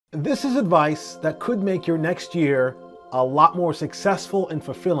This is advice that could make your next year a lot more successful and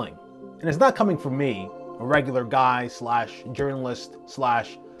fulfilling. And it's not coming from me, a regular guy slash journalist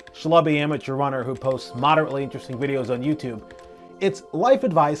slash schlubby amateur runner who posts moderately interesting videos on YouTube. It's life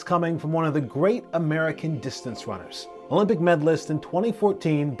advice coming from one of the great American distance runners, Olympic medalist and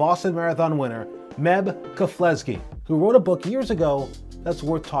 2014 Boston Marathon winner, Meb Keflezighi, who wrote a book years ago that's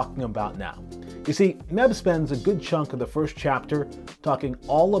worth talking about now. You see, Meb spends a good chunk of the first chapter talking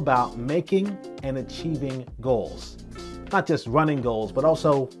all about making and achieving goals. Not just running goals, but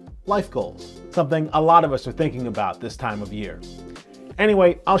also life goals, something a lot of us are thinking about this time of year.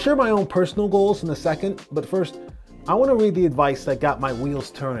 Anyway, I'll share my own personal goals in a second, but first, I want to read the advice that got my wheels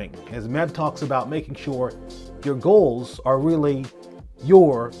turning as Meb talks about making sure your goals are really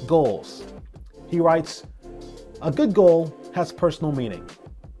your goals. He writes, "A good goal has personal meaning.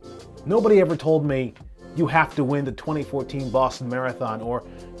 Nobody ever told me you have to win the 2014 Boston Marathon or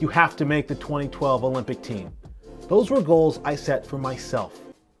you have to make the 2012 Olympic team. Those were goals I set for myself.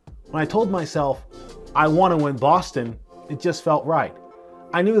 When I told myself I want to win Boston, it just felt right.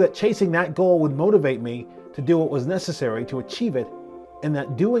 I knew that chasing that goal would motivate me to do what was necessary to achieve it, and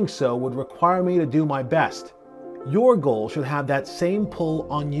that doing so would require me to do my best. Your goal should have that same pull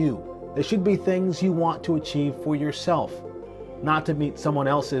on you. There should be things you want to achieve for yourself, not to meet someone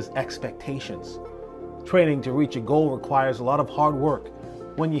else's expectations. Training to reach a goal requires a lot of hard work.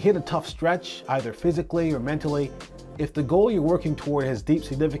 When you hit a tough stretch, either physically or mentally, if the goal you're working toward has deep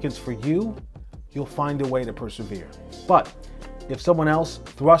significance for you, you'll find a way to persevere. But if someone else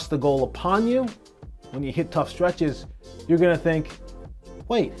thrusts the goal upon you, when you hit tough stretches, you're going to think,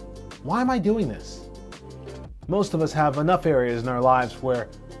 wait, why am I doing this? Most of us have enough areas in our lives where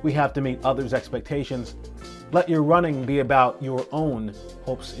we have to meet others' expectations. Let your running be about your own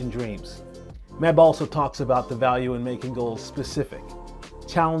hopes and dreams." Meb also talks about the value in making goals specific,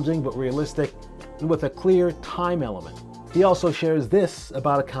 challenging but realistic, and with a clear time element. He also shares this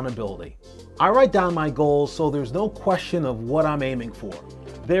about accountability. "I write down my goals so there's no question of what I'm aiming for.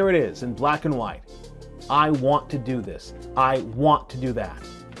 There it is in black and white. I want to do this. I want to do that."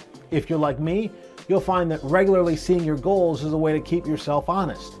 If you're like me, you'll find that regularly seeing your goals is a way to keep yourself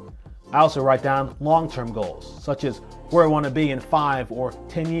honest. I also write down long-term goals, such as where I want to be in 5 or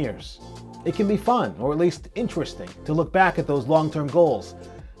 10 years. It can be fun, or at least interesting, to look back at those long-term goals.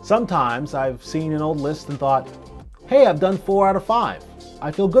 Sometimes I've seen an old list and thought, hey, I've done 4 out of 5.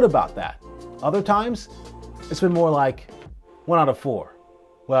 I feel good about that. Other times, it's been more like 1 out of 4.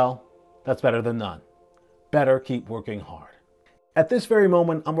 Well, that's better than none. Better keep working hard. At this very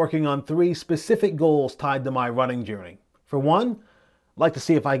moment, I'm working on 3 specific goals tied to my running journey. For one, I'd like to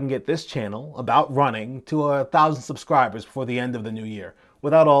see if I can get this channel about running to 1,000 subscribers before the end of the new year,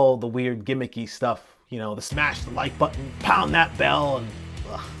 without all the weird gimmicky stuff, the smash the like button, pound that bell, and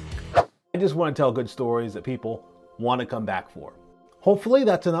ugh. I just want to tell good stories that people want to come back for. Hopefully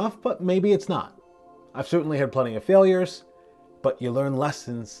that's enough, but maybe it's not. I've certainly had plenty of failures, but you learn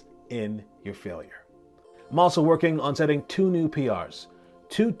lessons in your failure. I'm also working on setting 2 new PRs,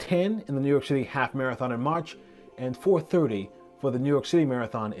 2:10 in the New York City Half Marathon in March and 4:30 for the New York City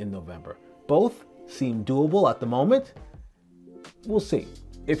Marathon in November. Both seem doable at the moment. We'll see.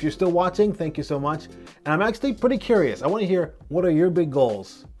 If you're still watching, thank you so much. And I'm actually pretty curious. I want to hear, what are your big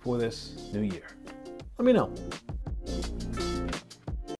goals for this new year? Let me know.